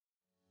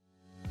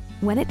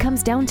When it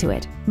comes down to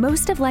it,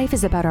 most of life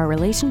is about our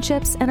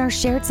relationships and our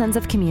shared sense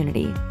of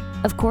community.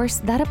 Of course,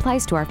 that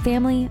applies to our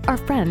family, our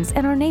friends,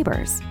 and our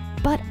neighbors,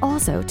 but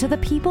also to the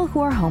people who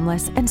are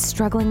homeless and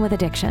struggling with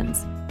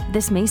addictions.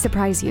 This may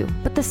surprise you,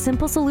 but the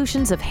simple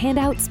solutions of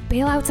handouts,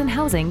 bailouts, and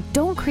housing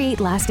don't create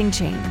lasting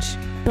change.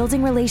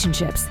 Building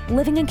relationships,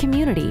 living in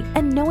community,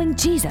 and knowing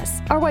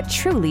Jesus are what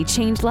truly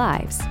change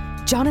lives.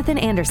 Jonathan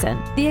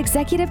Anderson, the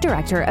Executive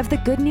Director of the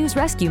Good News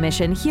Rescue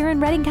Mission here in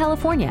Redding,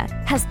 California,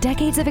 has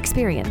decades of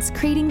experience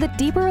creating the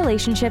deeper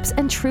relationships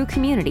and true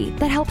community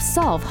that helps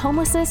solve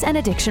homelessness and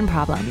addiction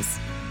problems.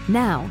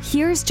 Now,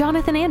 here's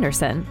Jonathan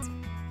Anderson.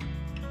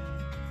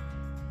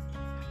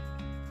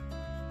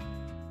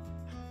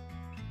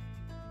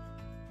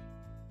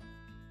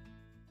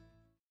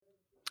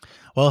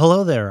 Well,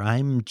 hello there.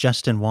 I'm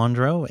Justin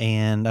Wandrow,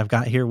 and I've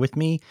got here with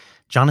me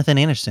Jonathan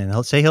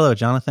Anderson. Say hello,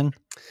 Jonathan.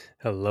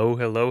 Hello,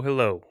 hello,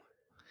 hello.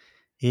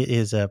 It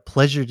is a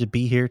pleasure to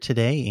be here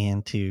today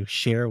and to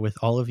share with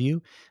all of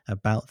you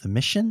about the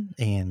mission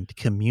and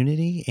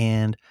community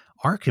and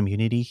our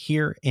community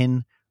here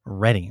in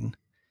Redding.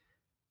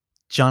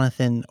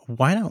 Jonathan,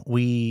 why don't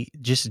we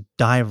just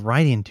dive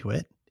right into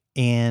it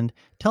and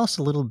tell us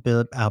a little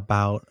bit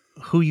about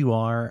who you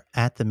are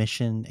at the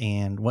mission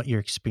and what your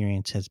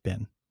experience has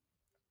been?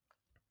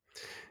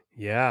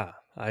 Yeah,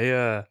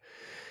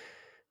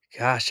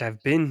 gosh,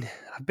 I've been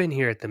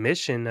here at the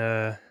mission.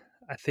 I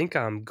think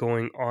I'm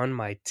going on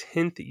my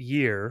 10th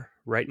year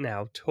right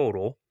now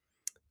total.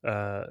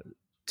 Uh,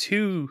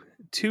 two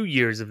 2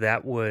 years of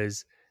that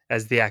was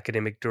as the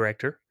academic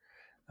director,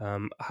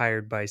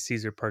 hired by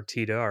Caesar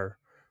Partita, our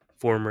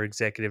former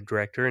executive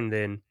director, and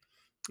then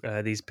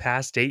these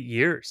past 8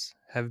 years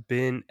have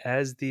been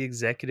as the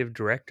executive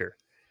director,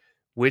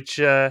 which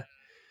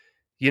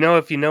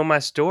if you know my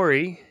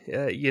story,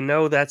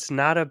 that's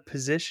not a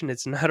position.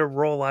 It's not a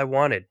role I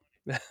wanted.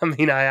 I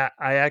mean, I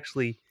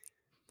actually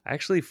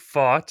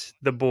fought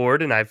the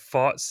board, and I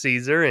fought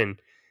Caesar,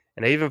 and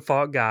I even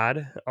fought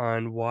God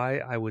on why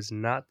I was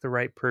not the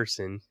right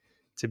person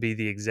to be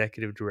the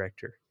executive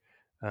director.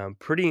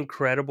 Pretty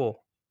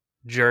incredible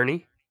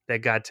journey that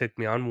God took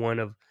me on. One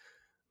of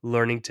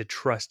learning to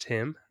trust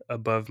Him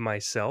above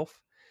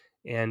myself,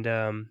 and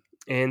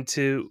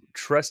to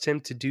trust Him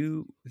to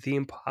do the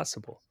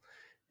impossible.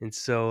 And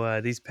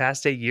so these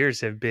past 8 years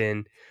have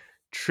been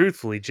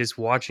truthfully just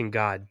watching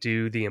God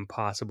do the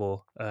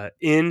impossible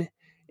in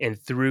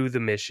and through the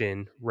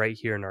mission right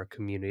here in our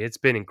community. It's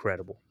been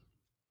incredible.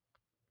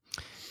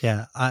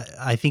 Yeah,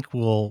 I think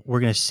we're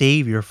going to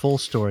save your full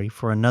story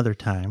for another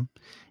time,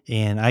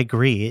 and I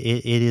agree.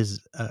 It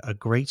is a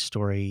great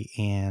story,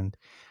 and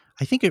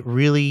I think it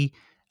really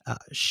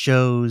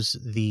shows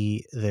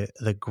the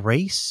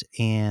grace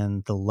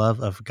and the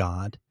love of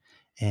God.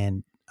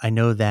 And I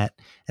know that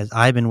as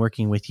I've been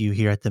working with you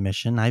here at the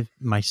mission, I've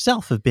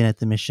myself have been at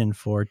the mission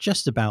for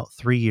just about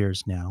 3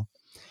 years now.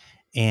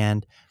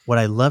 And what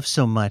I love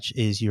so much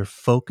is your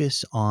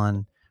focus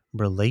on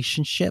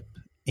relationship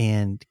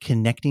and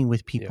connecting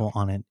with Yeah. people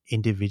on an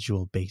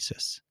individual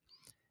basis.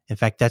 In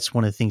fact, that's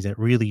one of the things that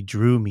really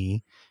drew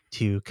me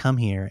to come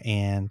here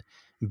and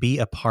be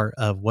a part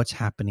of what's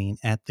happening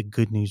at the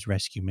Good News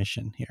Rescue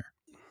Mission here.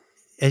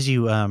 As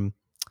you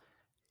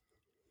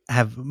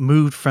have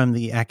moved from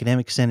the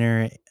academic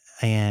center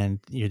and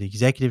you're the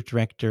executive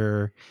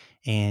director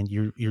and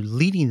you're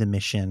leading the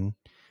mission,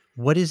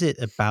 what is it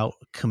about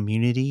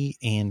community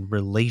and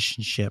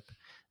relationship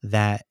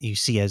that you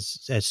see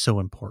as so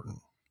important?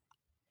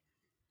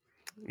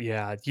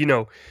 Yeah.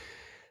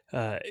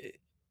 Uh,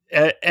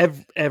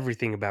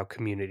 everything about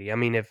community. I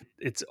mean, if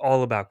it's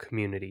all about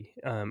community,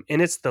 and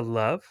it's the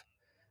love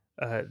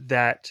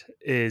that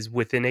is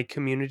within a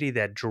community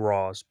that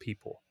draws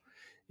people.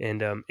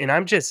 And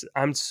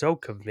I'm so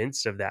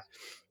convinced of that.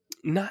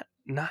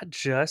 Not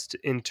just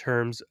in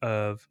terms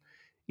of,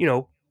 you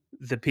know,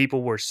 the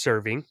people we're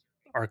serving,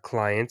 our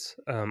clients,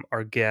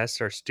 our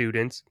guests, our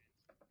students,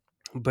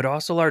 but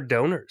also our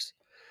donors.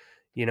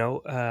 You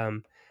know,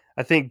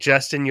 I think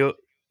Justin,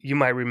 you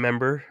might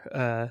remember,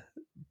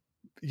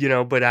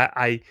 but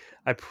I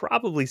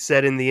probably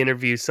said in the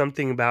interview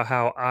something about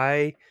how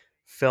I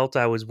felt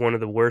I was one of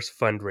the worst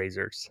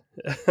fundraisers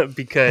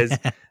because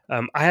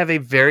I have a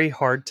very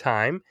hard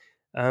time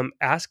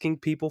asking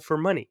people for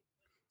money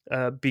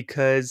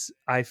because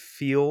I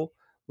feel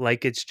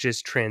like it's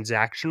just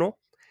transactional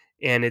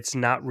and it's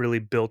not really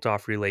built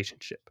off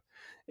relationship.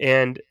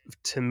 And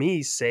to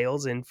me,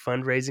 sales and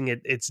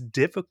fundraising, it's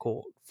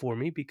difficult for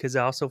me because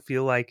I also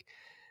feel like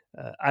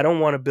I don't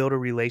want to build a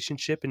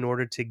relationship in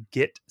order to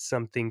get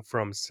something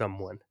from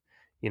someone,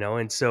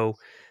 And so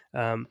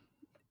um,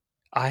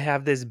 I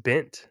have this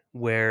bent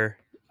where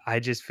I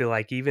just feel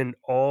like even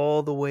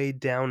all the way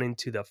down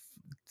into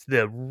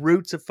the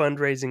roots of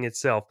fundraising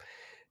itself.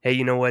 Hey,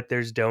 you know what?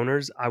 There's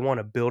donors. I want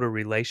to build a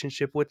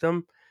relationship with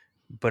them,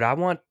 but I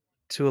want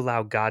to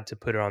allow God to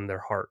put it on their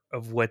heart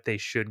of what they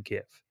should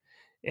give,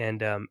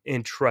 and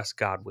trust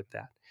God with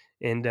that.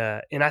 And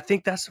I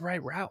think that's the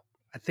right route.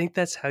 I think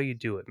that's how you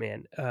do it,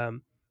 man.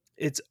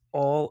 It's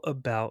all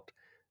about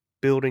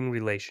building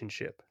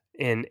relationship,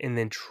 and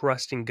then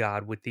trusting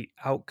God with the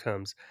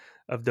outcomes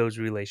of those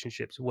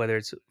relationships, whether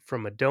it's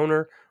from a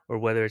donor or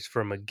whether it's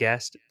from a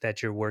guest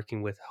that you're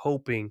working with,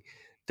 hoping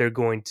they're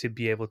going to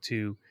be able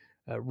to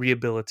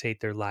rehabilitate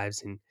their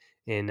lives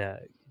and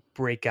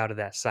break out of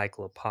that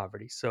cycle of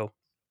poverty. So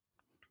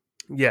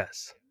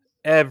yes,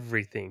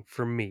 everything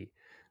for me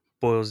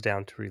boils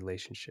down to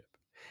relationship.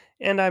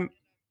 And I'm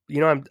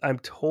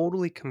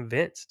totally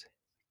convinced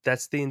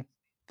that's the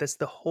that's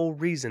the whole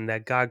reason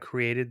that God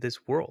created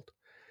this world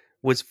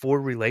was for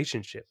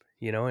relationship,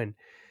 and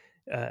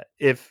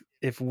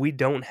if we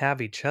don't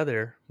have each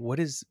other,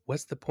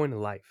 what's the point of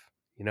life?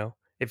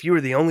 If you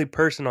were the only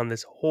person on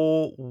this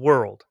whole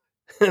world,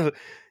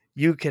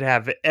 you could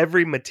have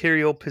every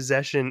material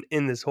possession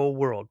in this whole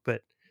world,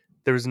 but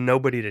there's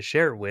nobody to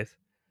share it with.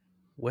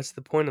 What's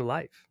the point of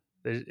life?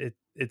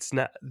 It's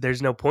not.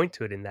 There's no point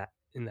to it in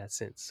that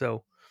sense.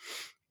 So,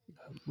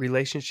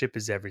 relationship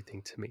is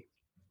everything to me.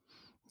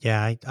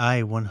 Yeah,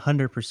 I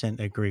 100%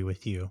 agree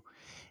with you.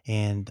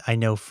 And I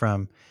know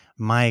from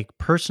my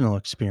personal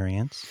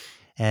experience,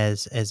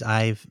 as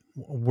I've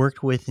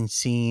worked with and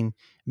seen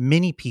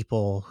many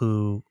people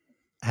who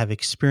have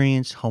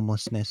experienced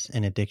homelessness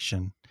and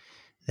addiction,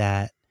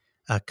 that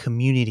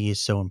community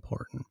is so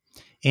important.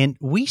 And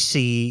we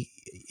see,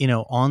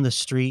 on the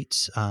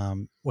streets,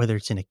 whether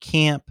it's in a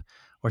camp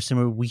or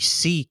somewhere, we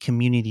see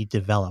community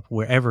develop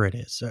wherever it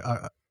is.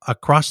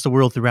 Across the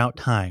world throughout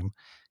time,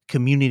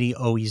 community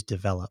always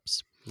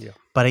develops. Yeah.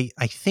 But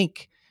I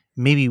think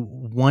maybe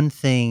one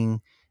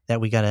thing that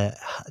we got to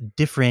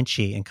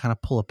differentiate and kind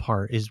of pull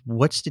apart is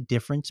what's the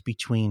difference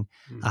between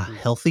a Mhm.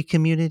 healthy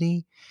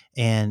community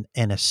and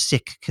a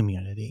sick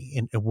community,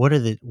 and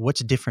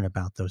what's different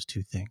about those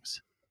two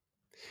things?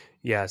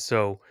 Yeah.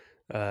 So,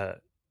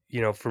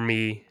 for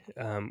me,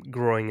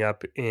 growing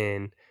up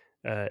in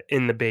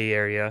the Bay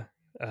Area,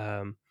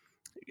 um,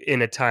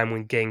 in a time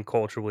when gang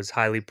culture was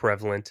highly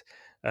prevalent,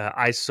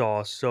 I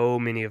saw so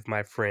many of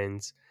my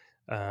friends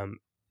um,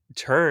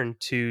 turn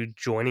to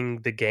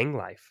joining the gang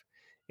life,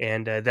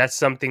 and that's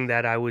something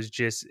that I was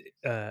just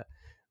uh,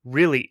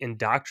 really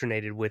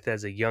indoctrinated with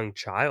as a young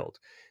child.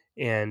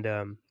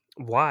 And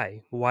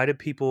why? Why do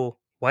people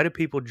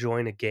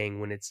join a gang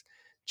when it's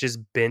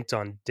just bent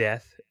on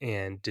death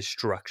and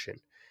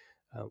destruction?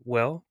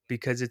 Well,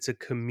 because it's a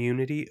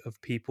community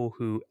of people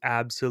who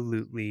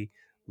absolutely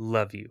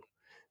love you.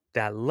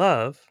 That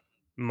love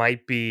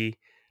might be,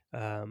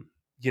 um,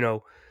 you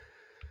know,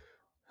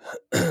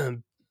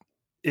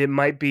 it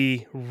might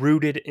be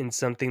rooted in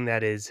something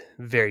that is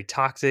very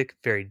toxic,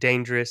 very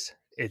dangerous.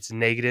 It's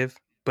negative,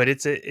 but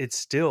it's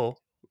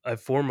still a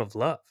form of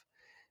love.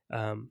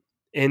 Um,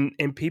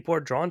 and people are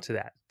drawn to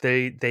that.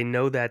 They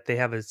know that they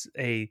have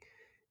a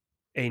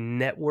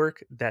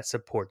network that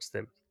supports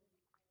them.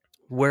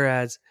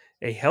 Whereas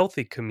a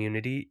healthy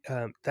community,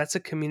 that's a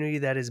community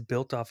that is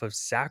built off of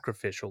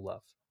sacrificial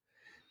love.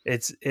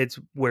 It's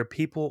where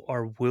people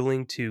are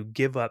willing to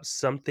give up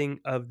something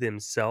of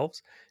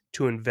themselves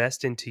to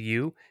invest into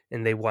you,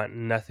 and they want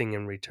nothing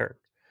in return.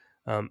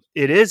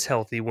 It is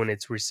healthy when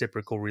it's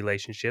reciprocal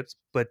relationships,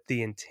 but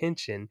the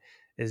intention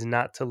is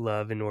not to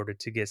love in order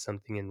to get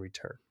something in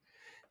return.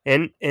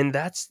 And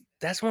that's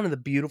one of the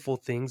beautiful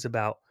things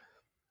about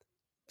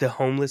the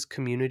homeless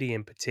community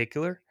in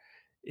particular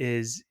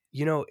is,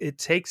 it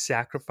takes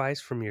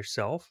sacrifice from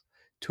yourself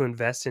to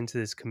invest into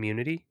this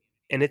community,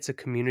 and it's a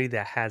community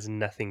that has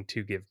nothing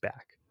to give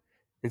back.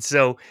 And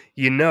so,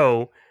 you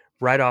know,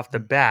 right off the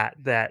Mm. bat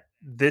that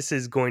this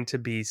is going to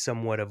be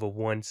somewhat of a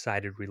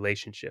one-sided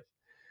relationship.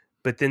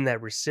 But then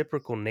that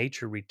reciprocal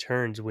nature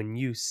returns when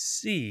you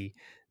see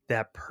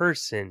that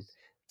person,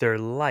 their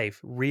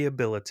life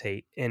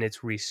rehabilitate and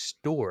it's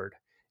restored.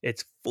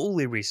 It's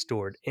fully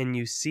restored. And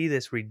you see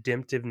this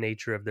redemptive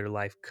nature of their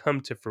life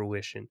come to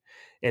fruition.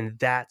 And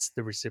that's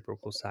the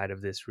reciprocal side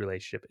of this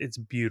relationship. It's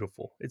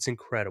beautiful. It's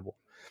incredible.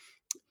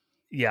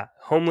 Yeah,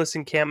 homeless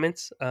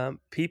encampments,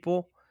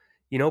 people,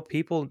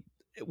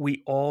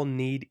 we all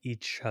need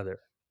each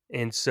other.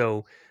 And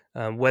so,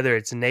 whether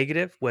it's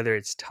negative, whether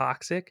it's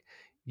toxic,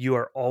 you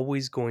are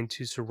always going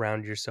to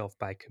surround yourself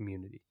by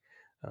community.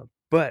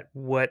 But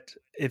what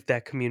if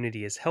that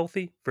community is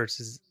healthy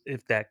versus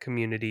if that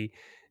community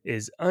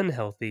is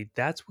unhealthy?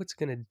 That's what's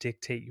going to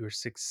dictate your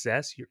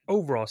success, your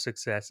overall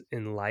success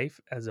in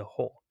life as a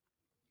whole.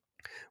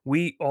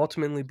 We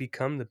ultimately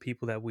become the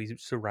people that we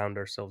surround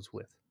ourselves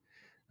with.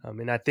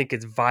 And I think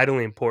it's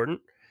vitally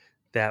important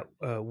that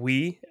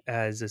we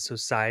as a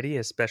society,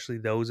 especially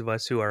those of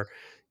us who are,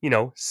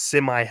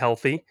 semi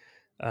healthy,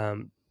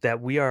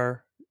 that we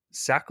are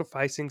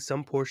sacrificing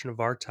some portion of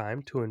our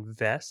time to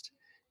invest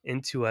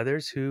into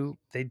others who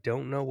they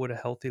don't know what a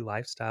healthy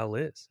lifestyle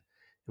is.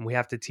 And we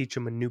have to teach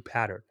them a new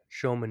pattern,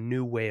 show them a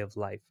new way of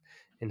life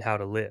and how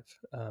to live,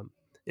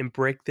 and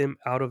break them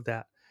out of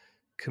that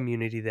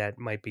community that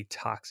might be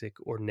toxic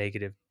or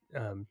negative,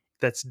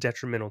 that's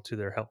detrimental to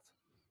their health.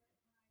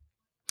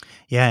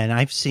 Yeah, and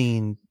I've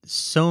seen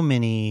so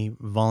many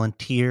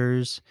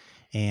volunteers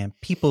and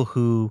people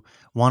who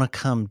want to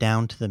come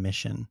down to the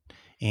mission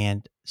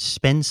and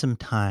spend some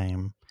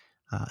time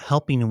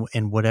helping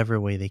in whatever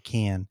way they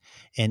can.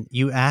 And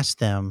you ask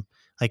them,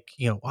 like,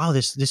 wow,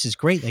 this is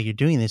great that you're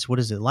doing this. What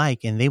is it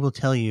like? And they will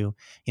tell you,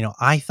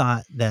 I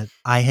thought that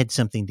I had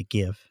something to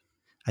give.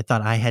 I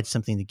thought I had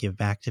something to give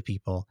back to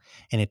people.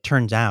 And it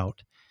turns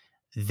out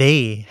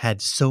they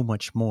had so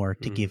much more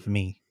to Mm, give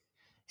me.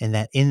 And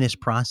that in this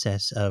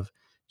process of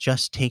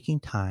just taking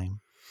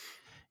time,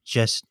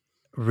 just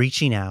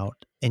reaching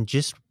out and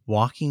just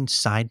walking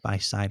side by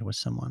side with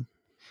someone,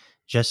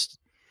 just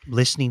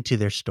listening to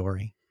their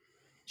story,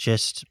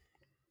 just,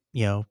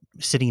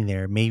 sitting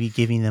there, maybe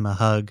giving them a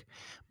hug,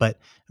 but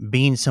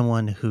being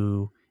someone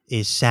who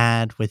is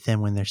sad with them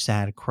when they're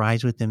sad,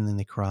 cries with them when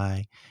they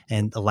cry,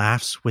 and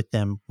laughs with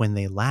them when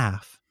they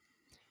laugh.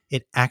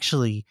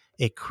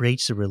 It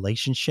creates a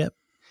relationship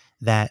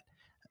that,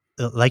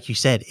 like you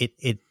said,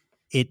 it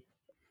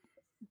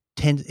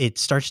it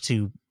starts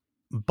to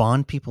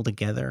bond people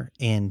together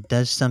and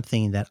does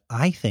something that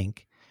I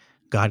think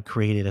God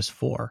created us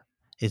for,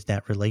 is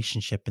that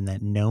relationship and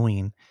that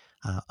knowing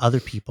other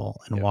people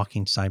and yeah,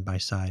 walking side by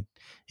side.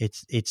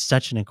 It's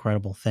such an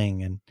incredible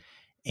thing,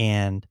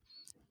 and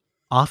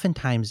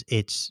oftentimes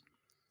it's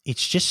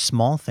just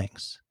small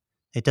things.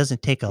 It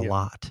doesn't take a yeah,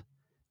 lot.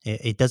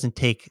 It doesn't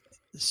take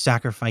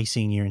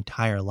sacrificing your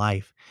entire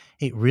life.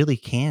 It really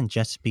can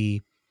just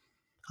be,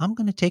 I'm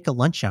going to take a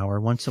lunch hour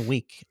once a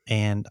week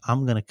and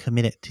I'm going to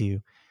commit it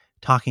to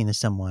talking to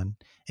someone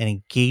and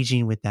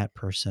engaging with that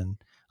person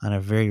on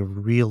a very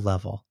real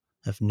level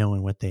of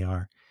knowing what they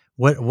are.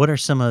 What are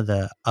some of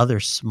the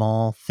other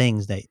small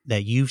things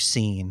that you've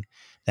seen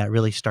that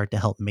really start to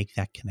help make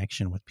that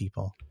connection with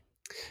people?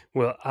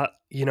 well,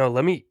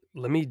 let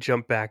me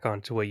jump back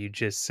onto what you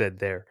just said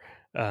there.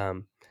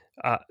 um,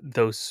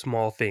 those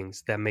small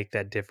things that make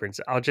that difference.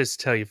 I'll just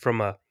tell you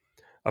from a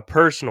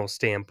personal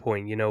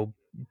standpoint,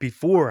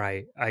 before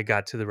I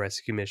got to the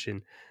rescue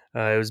mission,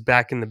 it was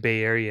back in the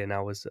Bay Area, and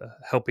I was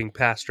helping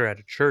pastor at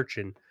a church,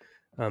 and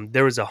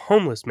there was a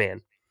homeless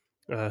man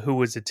who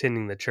was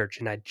attending the church,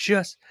 and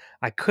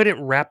I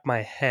couldn't wrap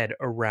my head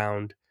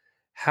around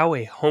how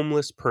a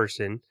homeless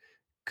person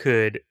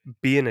could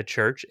be in a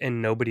church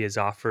and nobody has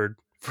offered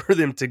for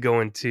them to go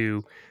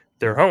into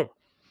their Right.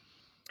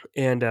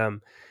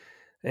 home.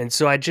 And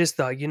so I just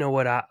thought, you know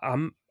what,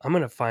 I'm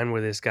gonna find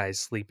where this guy's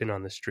sleeping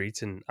on the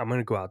streets, and I'm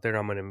gonna go out there and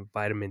I'm gonna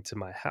invite him into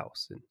my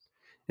house.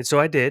 And so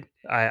I did.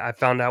 I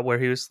found out where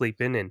he was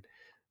sleeping, and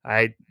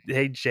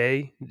hey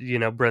Jay,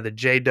 brother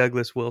Jay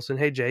Douglas Wilson,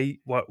 hey Jay,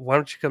 why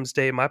don't you come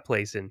stay at my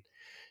place? And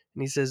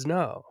he says,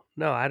 no,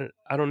 I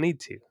don't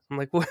need to. I'm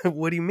like,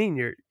 what do you mean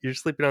you're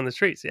sleeping on the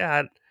streets?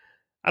 Yeah,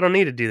 I don't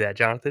need to do that,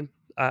 Jonathan.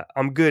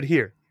 I'm good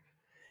here.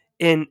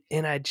 And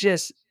I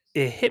just,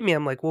 it hit me.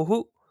 I'm like, well,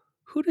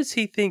 who does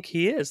he think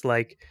he is?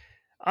 Like,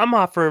 I'm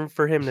offering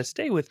for him to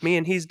stay with me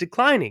and he's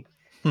declining.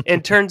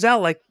 And turns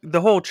out like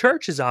the whole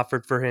church has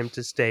offered for him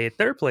to stay at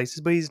their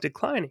places, but he's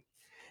declining.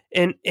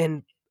 And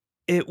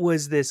it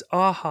was this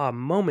aha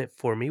moment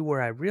for me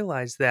where I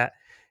realized that,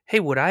 hey,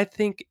 what I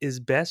think is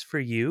best for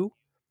you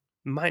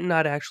might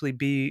not actually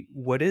be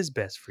what is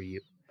best for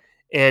you.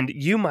 And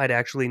you might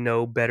actually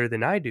know better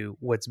than I do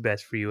what's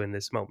best for you in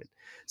this moment.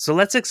 So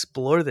let's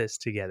explore this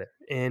together.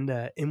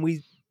 And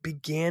we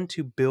began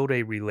to build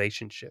a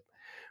relationship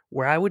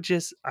where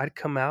I'd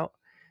come out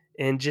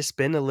and just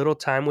spend a little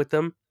time with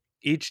them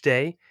each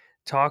day,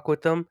 talk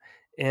with them.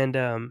 And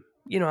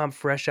I'm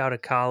fresh out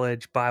of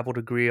college, Bible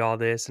degree, all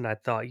this, and I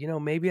thought,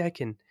 maybe I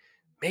can,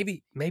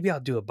 maybe I'll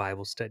do a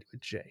Bible study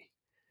with Jay.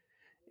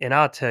 And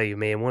I'll tell you,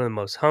 man, one of the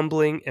most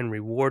humbling and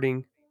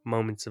rewarding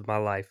moments of my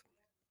life.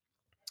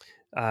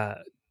 uh,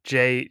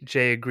 Jay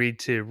agreed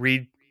to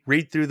read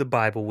through the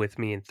Bible with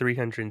me in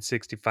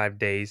 365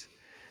 days.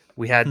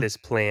 We had this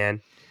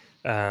plan.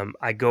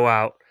 I go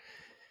out.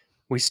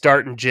 We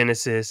start in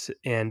Genesis,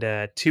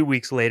 and 2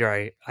 weeks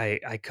later,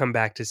 I come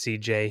back to see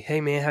Jay. Hey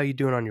man, how you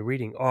doing on your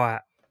reading? Oh,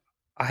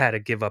 I had to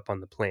give up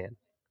on the plan.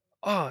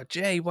 Oh,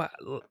 Jay, why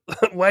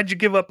why'd you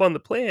give up on the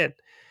plan?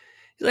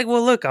 He's like,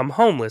 well, look, I'm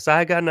homeless.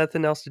 I got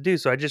nothing else to do,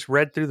 so I just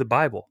read through the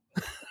Bible.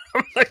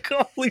 I'm like,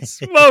 holy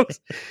smokes.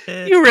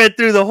 You read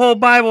through the whole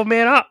Bible,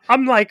 man.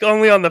 I'm like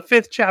only on the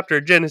fifth chapter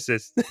of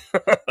Genesis.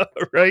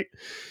 Right?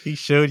 He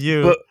showed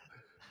you. But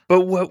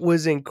but what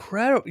was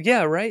incredible,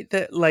 yeah, right?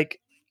 That like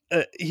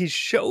he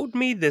showed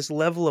me this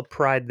level of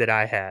pride that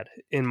I had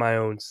in my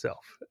own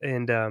self.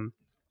 And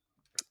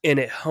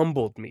it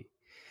humbled me.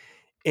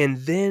 And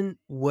then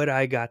what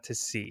I got to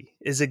see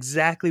is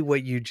exactly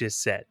what you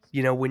just said.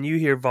 When you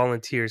hear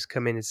volunteers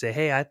come in and say,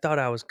 hey, I thought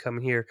I was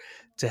coming here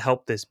to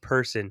help this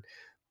person,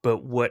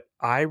 but what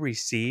I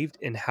received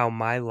and how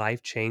my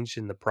life changed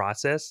in the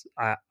process,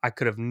 I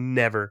could have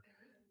never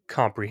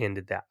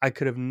comprehended that. I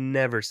could have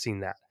never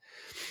seen that.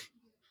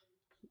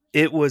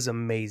 It was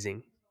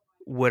amazing.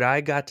 What I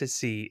got to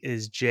see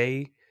is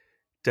Jay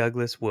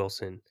Douglas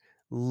Wilson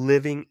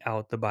living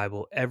out the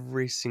Bible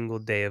every single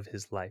day of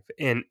his life.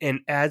 And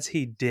as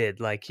he did,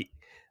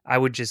 I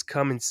would just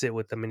come and sit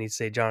with him and he'd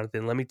say,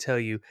 Jonathan, let me tell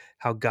you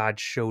how God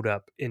showed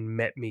up and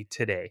met me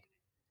today.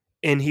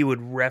 And he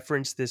would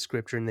reference this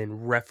scripture and then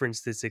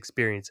reference this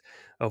experience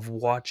of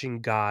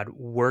watching God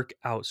work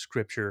out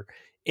scripture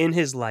in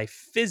his life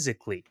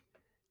physically,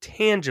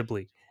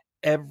 tangibly,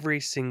 every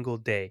single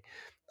day.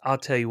 I'll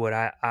tell you what,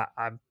 I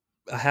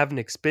have an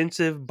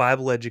expensive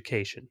Bible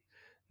education.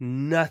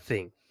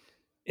 Nothing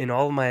in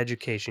all of my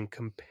education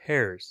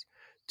compares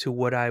to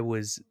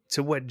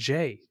what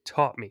Jay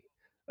taught me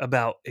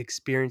about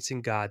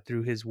experiencing God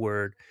through his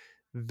word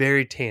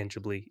very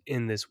tangibly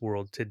in this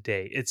world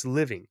today. It's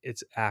living,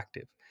 it's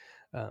active.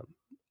 Um,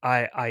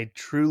 I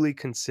truly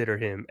consider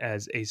him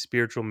as a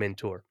spiritual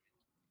mentor.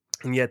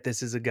 And yet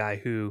this is a guy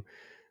who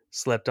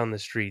slept on the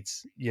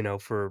streets,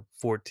 for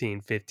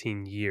 14,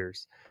 15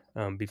 years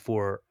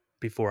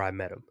before I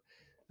met him.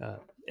 Uh,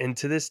 and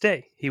to this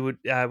day,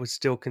 I would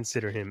still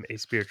consider him a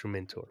spiritual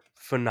mentor.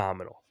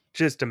 Phenomenal,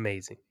 just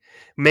amazing.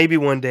 Maybe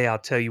one day I'll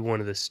tell you one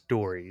of the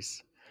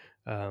stories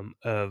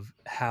of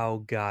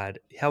how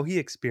he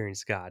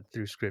experienced God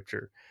through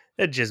Scripture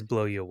that just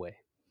blow you away.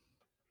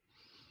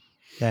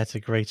 That's a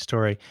great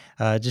story.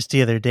 Just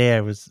the other day,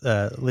 I was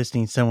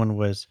listening. Someone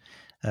was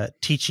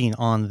teaching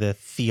on the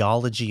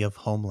theology of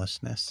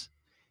homelessness,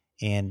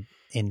 and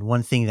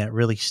one thing that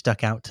really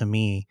stuck out to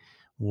me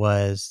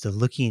was the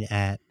looking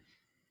at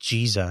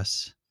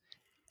Jesus,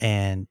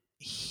 and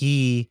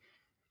he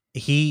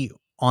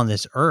on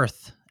this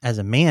earth as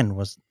a man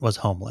was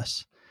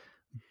homeless,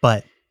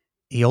 but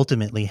he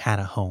ultimately had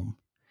a home.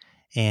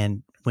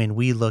 And when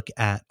we look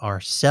at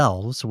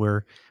ourselves,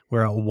 we're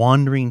a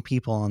wandering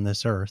people on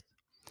this earth,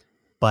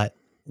 but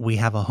we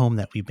have a home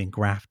that we've been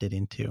grafted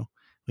into.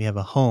 We have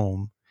a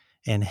home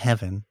in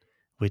heaven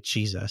with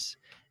Jesus.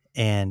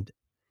 And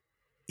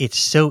it's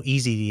so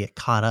easy to get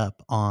caught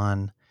up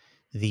on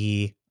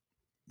the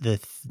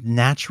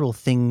natural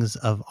things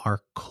of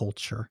our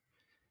culture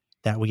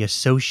that we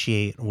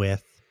associate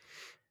with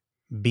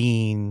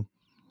being,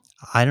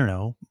 I don't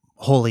know,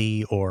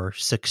 holy or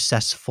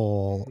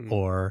successful Mm,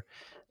 or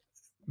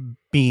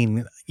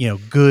being,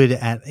 good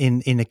at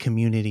in a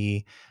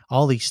community,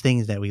 all these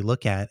things that we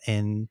look at,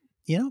 and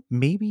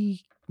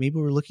maybe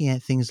we're looking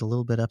at things a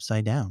little bit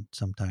upside down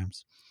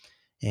sometimes.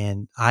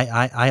 And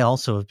I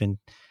also have been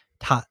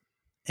taught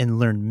and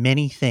learned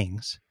many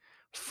things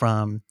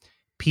from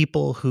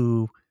people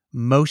who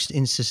most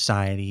in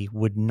society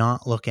would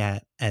not look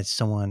at as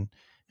someone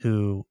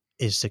who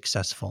is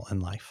successful in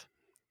life.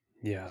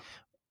 yeah,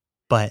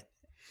 But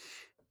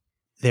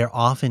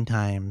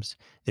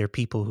they're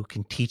people who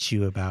can teach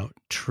you about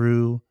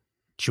true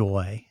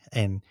joy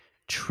and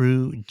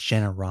true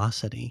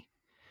generosity,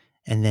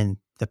 and then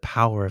the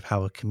power of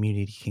how a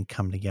community can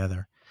come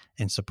together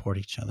and support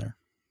each other.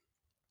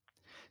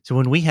 So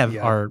when we have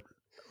yeah. our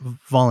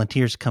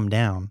volunteers come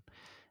down,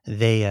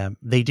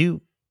 they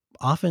do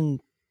often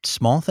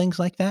small things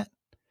like that,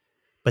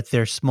 but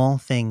they're small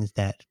things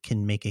that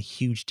can make a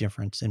huge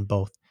difference in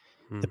both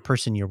the Mm,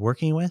 person you're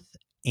working with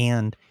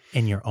and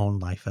in your own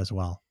life as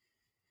well.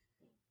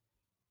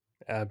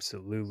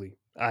 absolutely.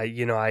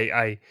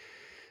 I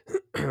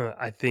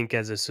I think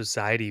as a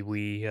society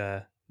we've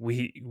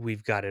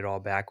got it all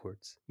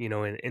backwards.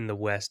 In the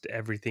West,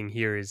 everything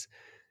here is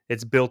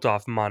it's built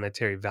off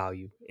monetary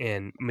value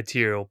and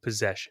material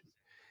possession.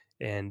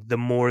 And the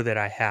more that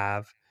I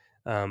have,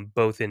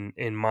 both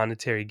in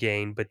monetary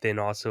gain, but then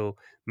also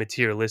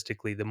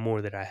materialistically, the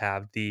more that I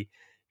have, the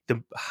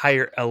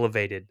higher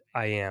elevated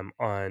I am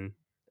on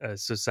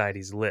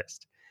society's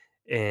list.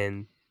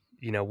 And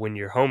when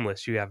you're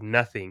homeless, you have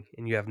nothing,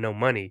 and you have no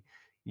money,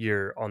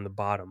 you're on the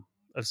bottom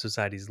of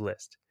society's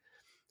list.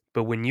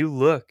 But when you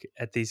look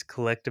at these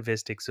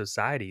collectivistic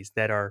societies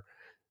that are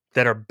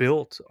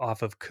built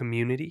off of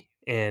community,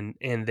 and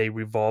they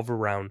revolve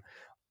around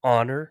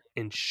honor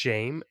and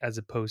shame as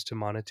opposed to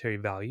monetary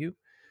value,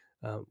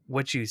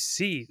 what you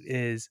see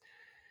is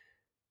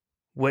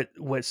what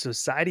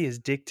society is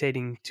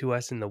dictating to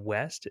us in the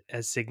West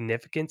as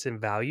significance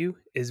and value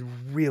is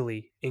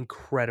really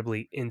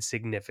incredibly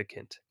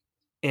insignificant.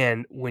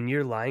 And when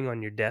you're lying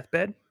on your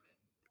deathbed,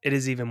 it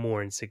is even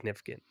more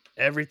insignificant.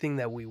 Everything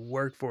that we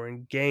worked for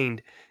and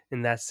gained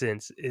in that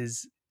sense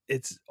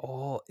it's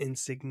all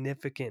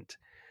insignificant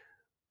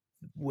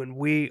when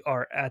we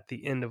are at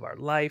the end of our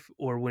life,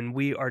 or when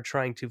we are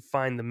trying to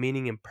find the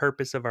meaning and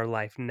purpose of our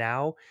life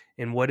now,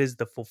 and what is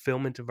the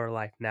fulfillment of our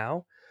life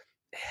now,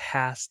 it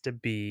has to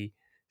be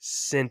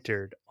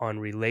centered on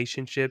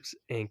relationships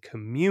and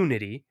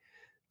community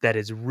that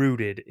is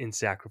rooted in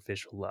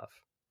sacrificial love.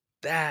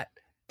 That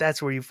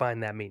that's where you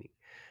find that meaning.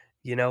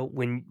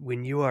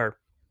 When you are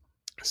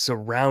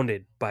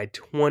surrounded by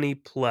 20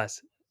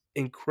 plus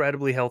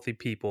incredibly healthy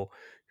people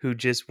who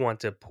just want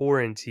to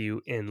pour into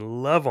you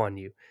and love on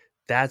you,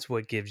 that's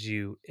what gives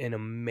you an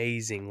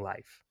amazing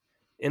life.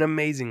 An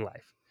amazing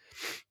life.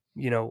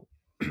 You know,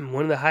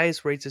 one of the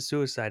highest rates of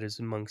suicide is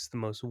amongst the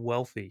most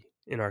wealthy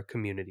in our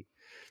community.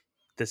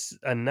 This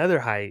another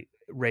high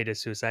rate of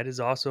suicide is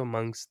also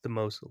amongst the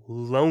most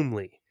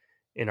lonely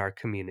in our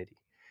community.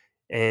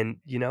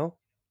 And,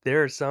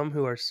 there are some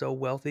who are so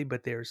wealthy,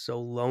 but they are so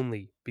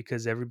lonely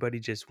because everybody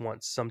just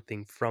wants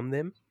something from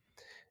them.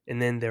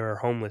 And then there are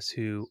homeless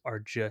who are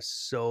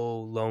just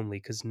so lonely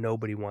because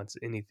nobody wants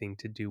anything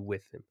to do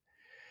with them.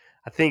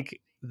 I think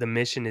the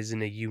mission is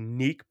in a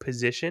unique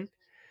position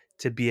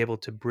to be able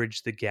to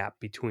bridge the gap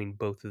between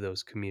both of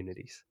those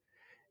communities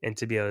and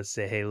to be able to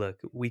say, hey, look,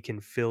 we can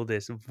fill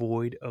this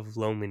void of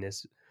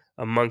loneliness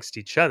amongst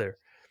each other.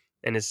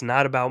 And it's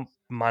not about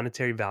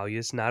monetary value,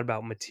 it's not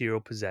about material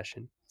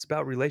possession, it's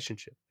about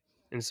relationship.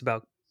 And it's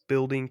about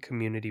building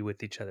community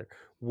with each other.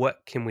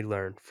 What can we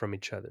learn from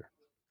each other?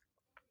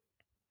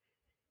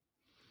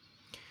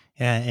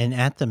 Yeah, and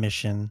at the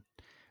mission,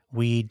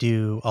 we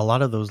do a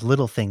lot of those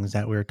little things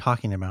that we were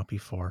talking about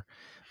before,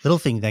 little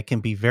things that can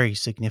be very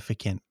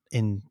significant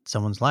in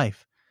someone's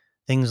life.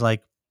 Things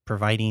like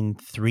providing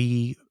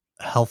 3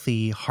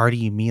 healthy,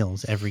 hearty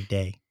meals every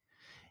day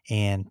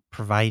and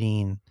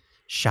providing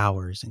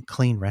showers and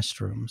clean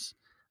restrooms,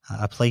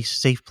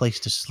 safe place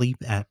to sleep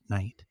at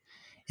night.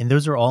 And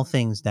those are all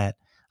things that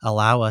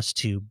allow us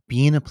to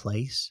be in a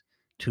place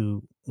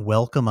to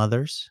welcome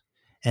others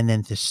and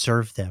then to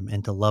serve them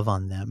and to love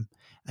on them.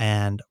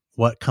 And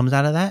what comes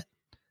out of that?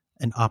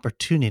 An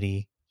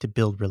opportunity to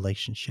build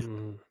relationship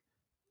Mhm.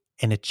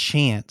 and a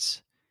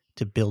chance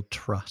to build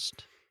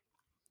trust.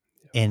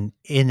 And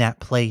in that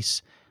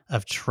place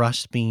of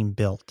trust being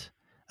built,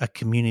 a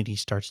community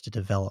starts to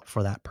develop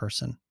for that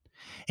person.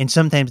 And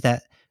sometimes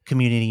that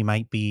community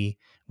might be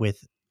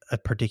with a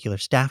particular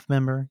staff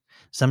member.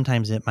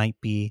 Sometimes it might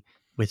be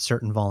with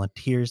certain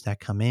volunteers that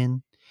come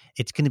in.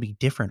 It's going to be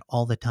different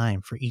all the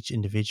time for each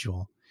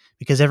individual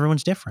because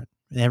everyone's different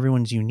and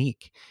everyone's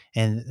unique.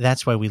 And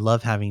that's why we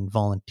love having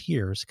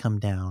volunteers come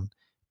down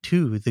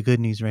to the Good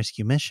News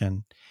Rescue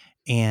Mission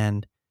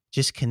and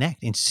just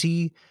connect and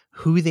see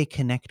who they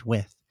connect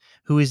with.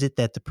 Who is it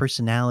that the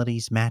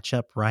personalities match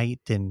up right?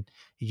 And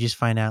you just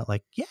find out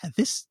like, yeah,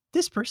 this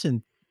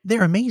person,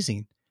 they're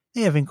amazing.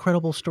 They have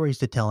incredible stories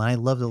to tell, and I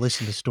love to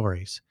listen to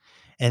stories.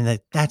 And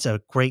that's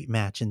a great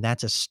match, and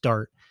that's a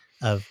start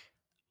of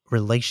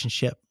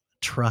relationship,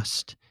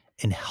 trust,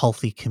 and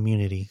healthy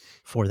community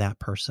for that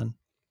person.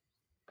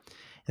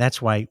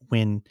 That's why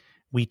when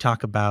we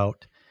talk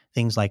about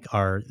things like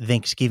our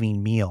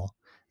Thanksgiving meal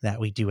that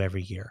we do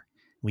every year,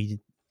 we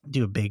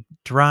do a big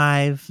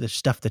drive, the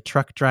stuff the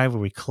truck drive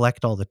where we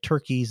collect all the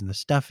turkeys and the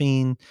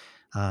stuffing.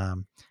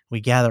 We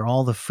gather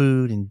all the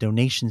food and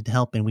donations to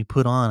help, and we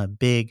put on a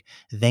big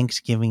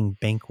Thanksgiving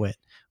banquet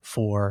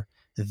for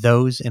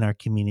those in our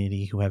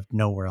community who have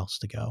nowhere else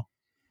to go.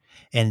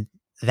 And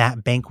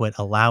that banquet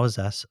allows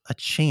us a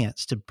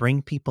chance to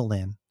bring people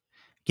in,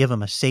 give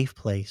them a safe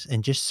place,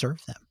 and just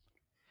serve them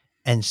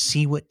and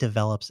see what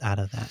develops out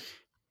of that.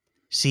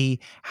 See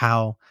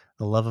how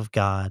the love of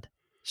God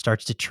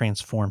starts to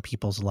transform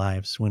people's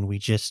lives when we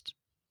just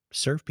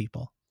serve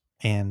people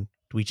and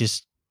we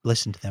just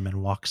listen to them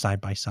and walk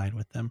side by side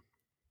with them.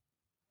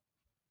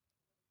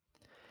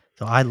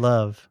 So I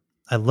love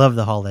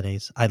the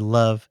holidays. I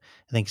love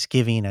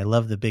Thanksgiving. I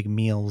love the big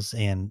meals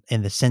and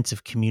the sense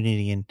of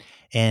community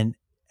and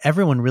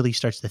everyone really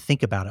starts to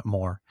think about it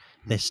more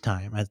this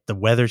time. As the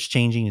weather's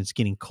changing, it's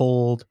getting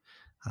cold,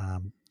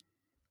 um,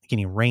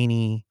 getting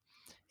rainy,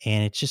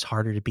 and it's just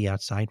harder to be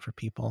outside for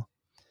people.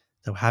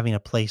 So having a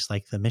place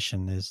like the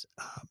mission is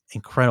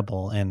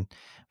incredible, and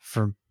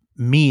for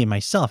me and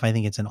myself, I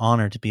think it's an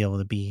honor to be able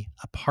to be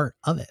a part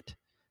of it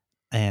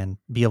and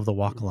be able to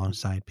walk Mhm.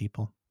 alongside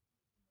people.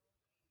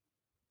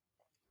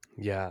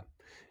 Yeah.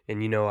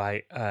 And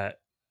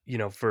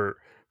for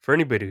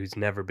anybody who's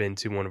never been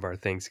to one of our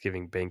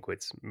Thanksgiving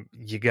banquets,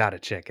 you got to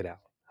check it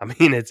out. I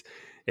mean,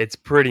 it's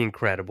pretty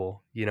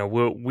incredible.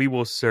 We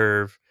will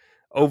serve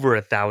over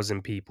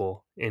 1,000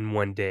 people in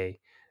one day,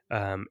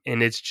 and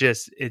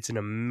it's an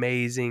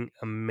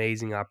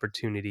amazing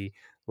opportunity.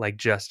 Like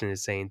Justin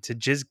is saying, to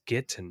just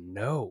get to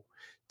know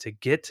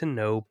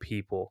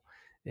people,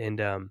 and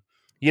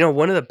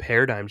one of the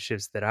paradigm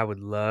shifts that I would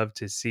love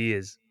to see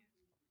is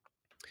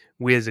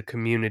we as a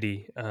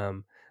community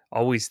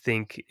always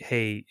think,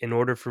 hey, in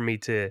order for me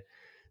to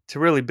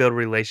really build a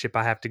relationship,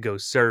 I have to go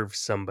serve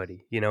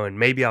somebody, and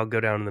maybe I'll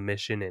go down to the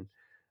mission and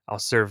I'll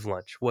serve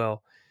lunch.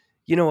 Well,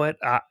 you know what?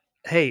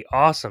 Hey,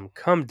 awesome,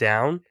 come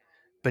down,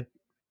 but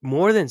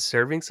more than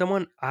serving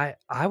someone,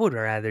 I would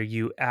rather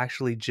you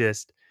actually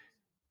just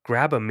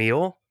grab a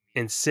meal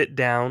and sit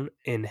down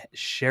and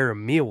share a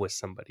meal with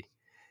somebody,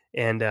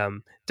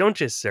 and don't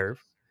just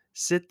serve.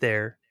 Sit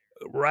there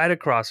right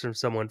across from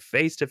someone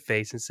face to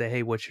face and say,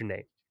 hey, what's your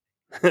name?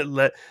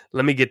 let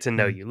let me get to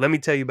know Mm. you. Let me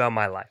tell you about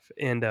my life,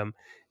 and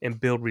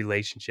build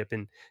relationship.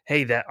 And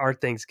hey, that our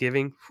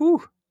Thanksgiving,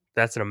 whew,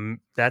 that's one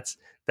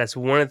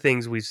of the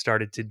things we've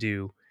started to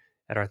do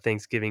at our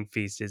Thanksgiving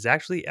feast is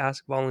actually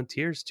ask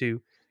volunteers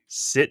to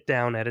sit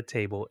down at a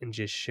table and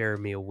just share a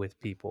meal with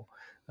people.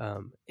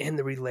 And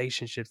the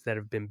relationships that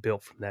have been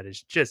built from that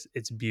is just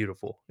it's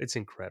beautiful. It's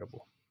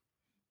incredible.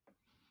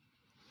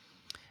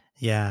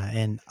 Yeah,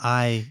 and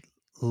I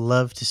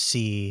love to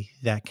see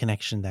that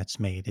connection that's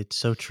made. It's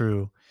so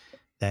true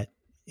that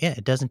yeah,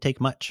 it doesn't take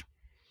much.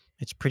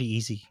 It's pretty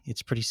easy.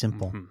 It's pretty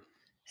simple.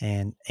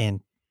 Hmm.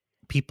 And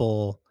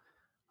people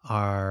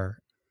are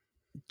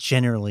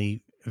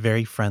generally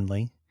very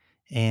friendly,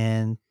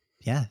 and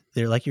yeah,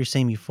 they're, like you're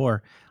saying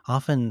before,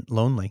 often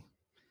lonely.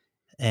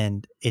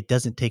 And it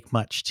doesn't take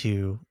much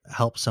to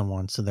help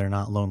someone so they're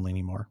not lonely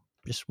anymore.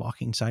 Just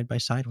walking side by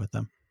side with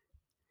them.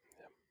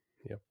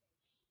 Yep.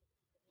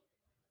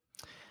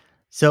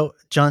 So,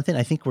 Jonathan,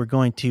 I think we're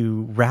going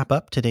to wrap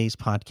up today's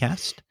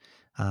podcast.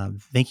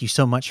 Thank you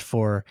so much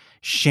for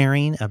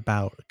sharing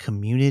about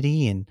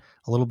community and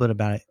a little bit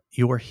about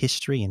your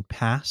history and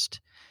past.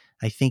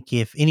 I think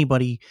if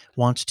anybody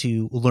wants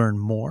to learn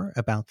more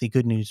about the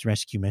Good News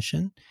Rescue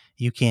Mission,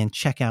 you can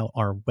check out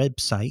our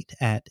website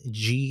at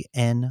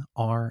gnrm.org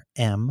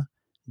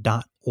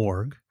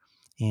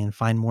and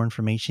find more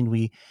information.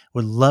 We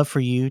would love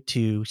for you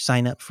to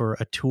sign up for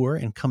a tour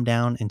and come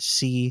down and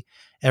see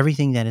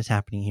everything that is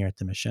happening here at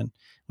the mission.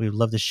 We would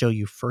love to show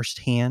you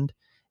firsthand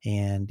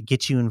and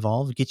get you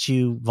involved, get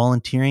you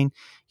volunteering,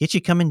 get you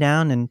coming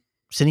down and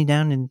sitting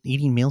down and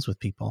eating meals with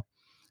people.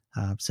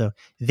 So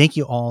thank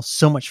you all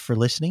so much for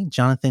listening.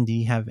 Jonathan, do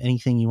you have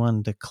anything you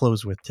wanted to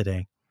close with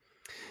today?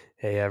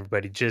 Hey,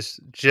 everybody,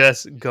 just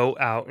go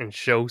out and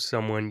show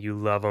someone you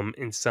love them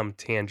in some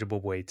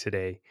tangible way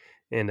today,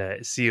 and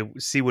see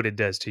what it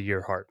does to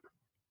your heart.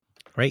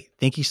 Great.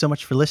 Thank you so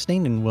much for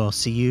listening, and we'll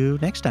see you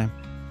next time.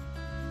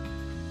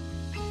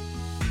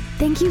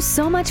 Thank you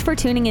so much for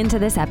tuning into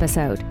this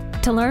episode.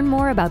 To learn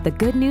more about the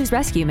Good News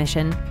Rescue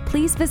Mission,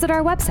 please visit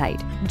our website,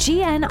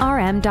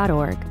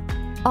 gnrm.org.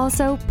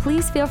 Also,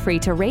 please feel free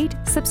to rate,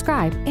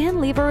 subscribe,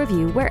 and leave a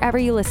review wherever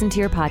you listen to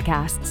your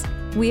podcasts.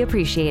 We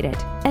appreciate it,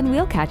 and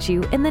we'll catch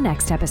you in the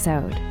next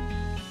episode.